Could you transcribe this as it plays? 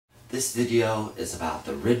This video is about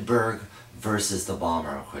the Rydberg versus the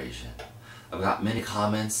Balmer equation. I've got many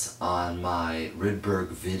comments on my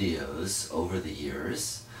Rydberg videos over the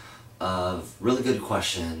years of really good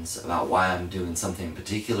questions about why I'm doing something in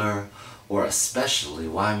particular, or especially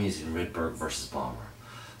why I'm using Rydberg versus Balmer.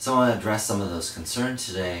 So I want to address some of those concerns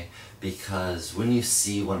today, because when you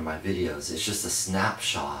see one of my videos, it's just a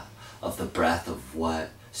snapshot of the breadth of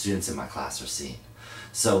what students in my class are seeing.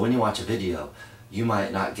 So when you watch a video, you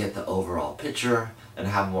might not get the overall picture and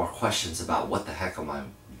have more questions about what the heck am I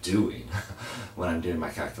doing when I'm doing my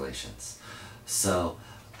calculations. So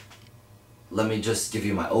let me just give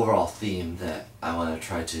you my overall theme that I want to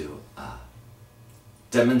try to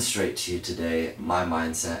demonstrate to you today, my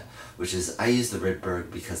mindset, which is I use the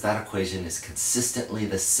Rydberg because that equation is consistently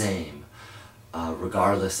the same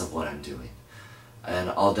regardless of what I'm doing. And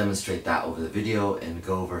I'll demonstrate that over the video and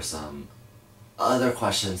go over some other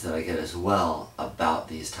questions that I get as well about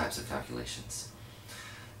these types of calculations.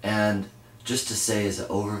 And just to say as an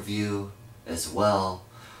overview as well,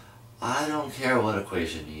 I don't care what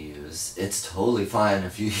equation you use. It's totally fine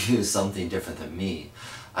if you use something different than me.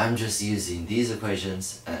 I'm just using these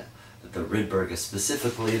equations, the Rydberg is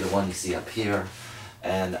specifically the one you see up here,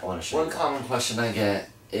 and I want to show you. One common question I get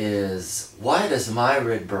is, why does my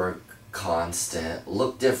Rydberg constant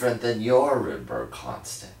look different than your Rydberg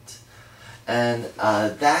constant? And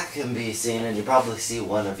that can be seen, and you probably see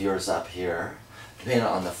one of yours up here, depending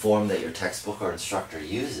on the form that your textbook or instructor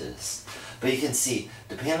uses. But you can see,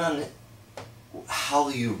 depending on how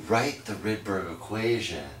you write the Rydberg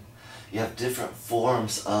equation, you have different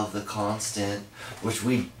forms of the constant, which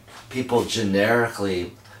people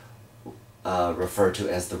generically refer to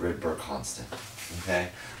as the Rydberg constant. Okay,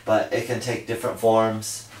 but it can take different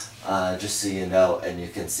forms. Just so you know, and you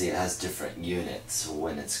can see it has different units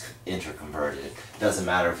when it's interconverted. It doesn't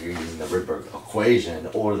matter if you're using the Rydberg equation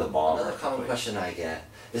or the Balmer. Another common question I get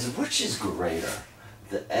is, which is greater,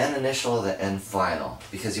 the n initial or the n final?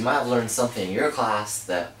 Because you might have learned something in your class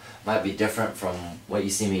that might be different from what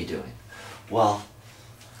you see me doing. Well,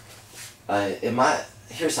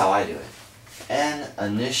 here's how I do it. N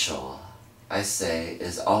initial, I say,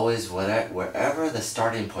 is always wherever the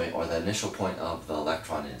starting point or the initial point of the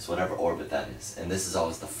electron is, whatever orbit that is, and this is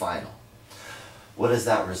always the final. What does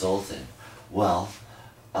that result in? Well,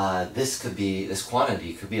 this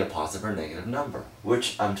quantity could be a positive or negative number,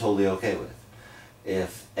 which I'm totally okay with.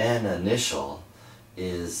 If n initial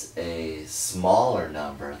is a smaller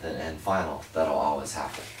number than n final, that'll always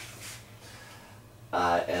happen.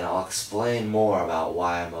 And I'll explain more about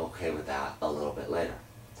why I'm okay with that a little bit later.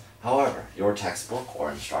 However, your textbook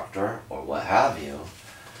or instructor or what have you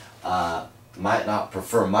might not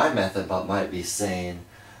prefer my method, but might be saying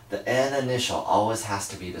the n initial always has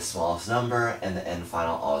to be the smallest number and the n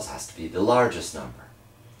final always has to be the largest number,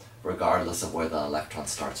 regardless of where the electron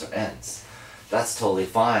starts or ends. That's totally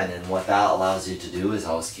fine, and what that allows you to do is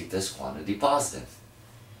always keep this quantity positive.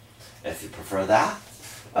 If you prefer that,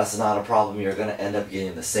 that's not a problem. You're going to end up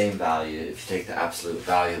getting the same value if you take the absolute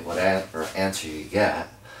value of whatever answer you get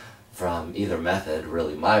from either method.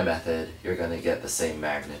 Really, my method, you're going to get the same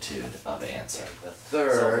magnitude of answer. The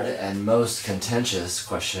third and most contentious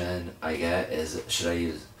question I get is,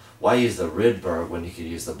 why use the Rydberg when you could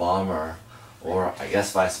use the Balmer, or I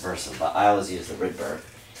guess vice versa, but I always use the Rydberg.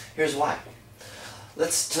 Here's why.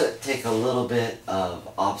 Let's take a little bit of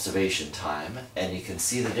observation time, and you can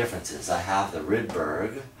see the differences. I have the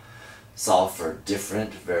Rydberg solve for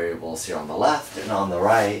different variables here on the left, and on the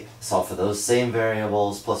right, solve for those same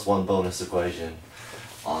variables plus one bonus equation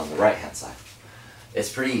on the right-hand side.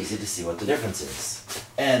 It's pretty easy to see what the difference is.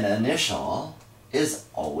 N initial is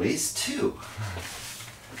always 2.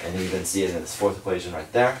 And you can see it in this fourth equation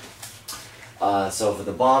right there. So for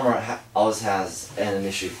the Balmer, always has n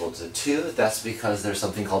initial equal to 2. That's because there's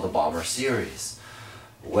something called the Balmer series,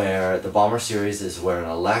 where the Balmer series is where an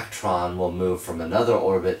electron will move from another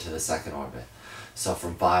orbit to the second orbit. So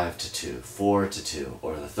from 5 to 2, 4 to 2,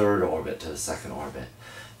 or the third orbit to the second orbit.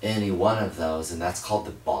 Any one of those, and that's called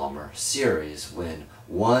the Balmer series, when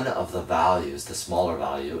one of the values, the smaller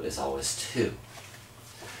value, is always 2.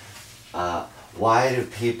 Why do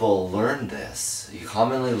people learn this? You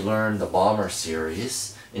commonly learn the Balmer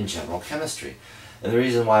series in general chemistry. And the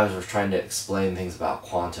reason why I was trying to explain things about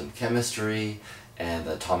quantum chemistry and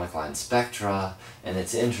the atomic line spectra, and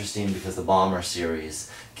it's interesting because the Balmer series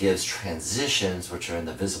gives transitions which are in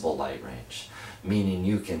the visible light range, meaning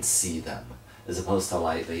you can see them, as opposed to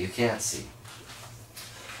light that you can't see.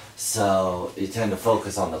 So you tend to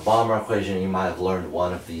focus on the Balmer equation. You might have learned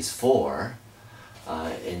one of these 4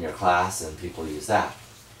 in your class, and people use that.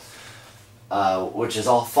 which is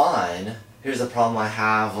all fine here's a problem I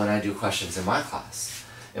have when I do questions in my class.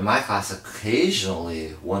 In my class, occasionally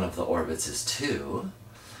one of the orbits is 2,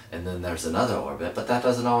 and then there's another orbit, but that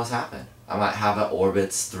doesn't always happen. I might have an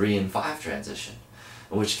orbits 3 and 5 transition,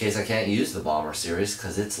 in which case I can't use the Balmer series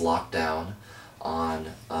because it's locked down on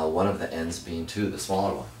one of the ends being 2, the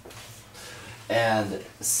smaller one. And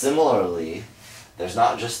similarly, there's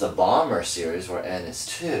not just the Balmer series where n is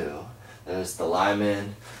 2, there's the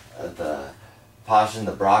Lyman, the Pogson,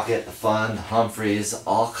 the Brockett, the Fund, the Humphreys,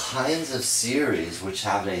 all kinds of series which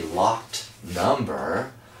have a locked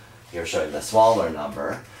number. Here showing the smaller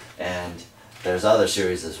number, and there's other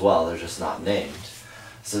series as well, they're just not named.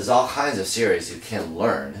 So there's all kinds of series you can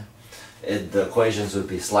learn. The equations would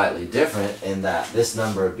be slightly different in that this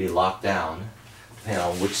number would be locked down depending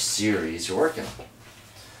on which series you're working on.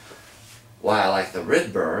 Why I like the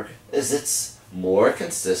Rydberg is it's more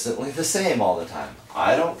consistently the same all the time.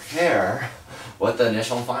 I don't care what the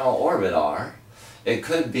initial and final orbit are. It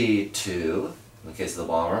could be 2 in the case of the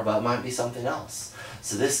Balmer, but it might be something else.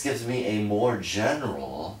 So this gives me a more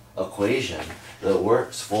general equation that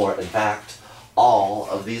works for, in fact, all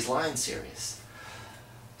of these line series.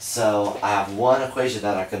 So I have one equation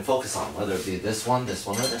that I can focus on, whether it be this one, or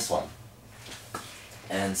this one.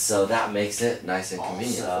 And so that makes it nice and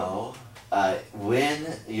convenient. Also, when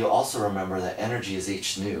you also remember that energy is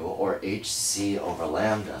h nu, or hc over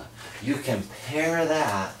lambda, you can pair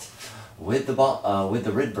that with the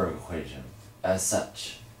Rydberg equation as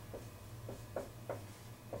such.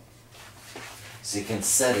 So you can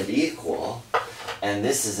set it equal, and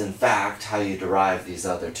this is in fact how you derive these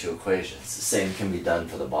other 2 equations. The same can be done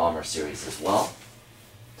for the Balmer series as well.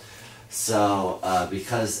 So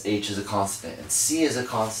because h is a constant and c is a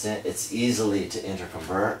constant, it's easily to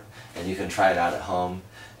interconvert, and you can try it out at home,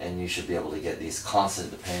 and you should be able to get these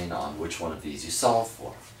constant depending on which one of these you solve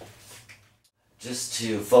for. Just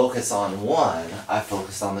to focus on one, I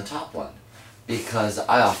focused on the top one, because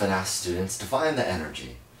I often ask students to find the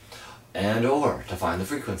energy, and or to find the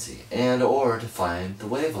frequency, and or to find the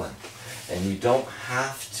wavelength. And you don't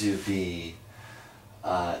have to be,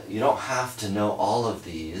 you don't have to know all of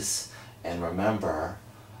these and remember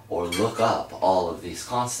or look up all of these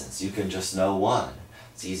constants. You can just know one.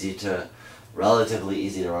 It's relatively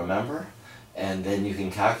easy to remember, and then you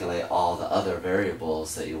can calculate all the other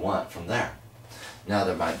variables that you want from there. Now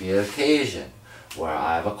there might be an occasion where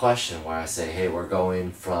I have a question where I say, hey, we're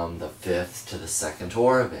going from the 5th to the 2nd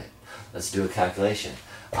orbit. Let's do a calculation.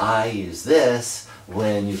 I use this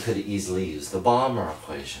when you could easily use the Balmer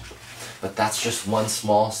equation. But that's just one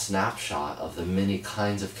small snapshot of the many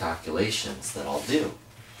kinds of calculations that I'll do.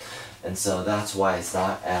 And so that's why it's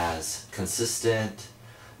not as consistent,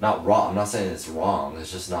 not wrong. I'm not saying it's wrong,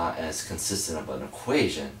 it's just not as consistent of an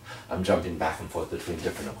equation. I'm jumping back and forth between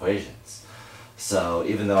different equations. So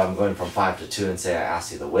even though I'm going from 5 to 2 and say I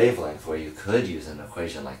ask you the wavelength, where you could use an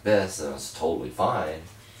equation like this, and it's totally fine,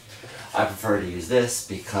 I prefer to use this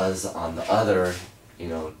because on the other,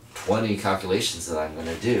 20 calculations that I'm going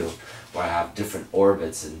to do, where I have different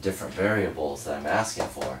orbits and different variables that I'm asking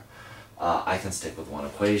for, I can stick with one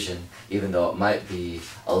equation, even though it might be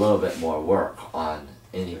a little bit more work on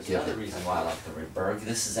any given. Another reason why I like the Rydberg,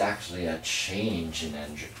 this is actually a change in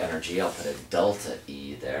energy. I'll put a delta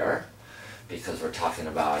E there, because we're talking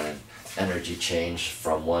about an energy change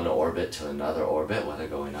from one orbit to another orbit, whether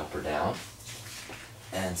going up or down.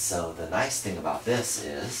 And so the nice thing about this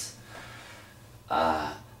is,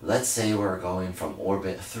 let's say we're going from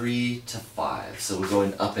orbit 3 to 5, so we're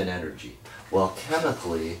going up in energy. Well,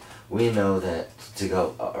 chemically, we know that to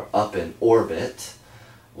go up in orbit,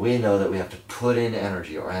 we know that we have to put in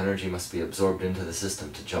energy, or energy must be absorbed into the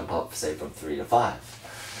system to jump up, say, from 3 to 5.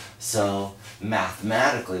 So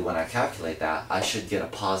mathematically, when I calculate that, I should get a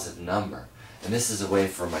positive number. And this is a way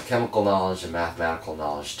for my chemical knowledge and mathematical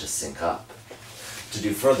knowledge to sync up. To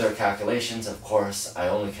do further calculations, of course, I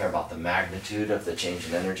only care about the magnitude of the change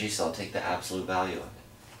in energy, so I'll take the absolute value of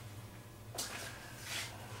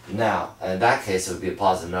it. Now, in that case, it would be a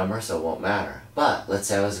positive number, so it won't matter. But let's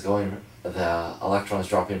say the electron's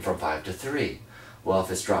dropping from 5 to 3. Well,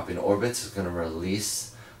 if it's dropping orbits, it's going to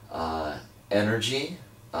release energy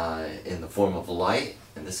in the form of light.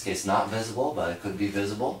 In this case, not visible, but it could be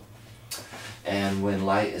visible. And when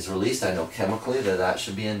light is released, I know chemically that that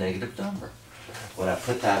should be a negative number. When I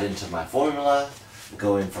put that into my formula,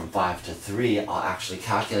 going from 5 to 3, I'll actually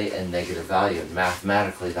calculate a negative value. And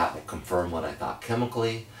mathematically, that will confirm what I thought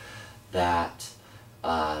chemically, that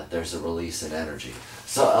there's a release in energy.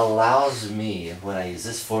 So it allows me, when I use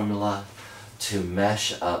this formula, to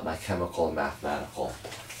mesh up my chemical and mathematical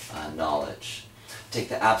knowledge. take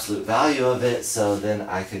the absolute value of it, so then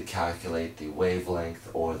I could calculate the wavelength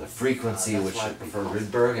or the frequency, which I prefer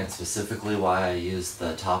Rydberg, and specifically why I use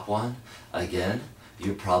the top one. Again,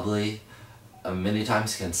 you probably many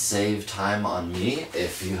times can save time on me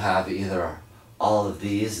if you have either all of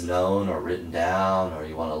these known or written down, or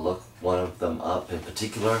you want to look one of them up in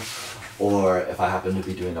particular, or if I happen to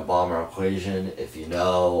be doing a Balmer equation, if you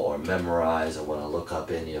know or memorize or want to look up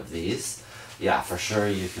any of these, yeah, for sure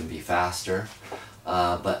you can be faster,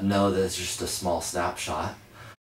 but know that it's just a small snapshot.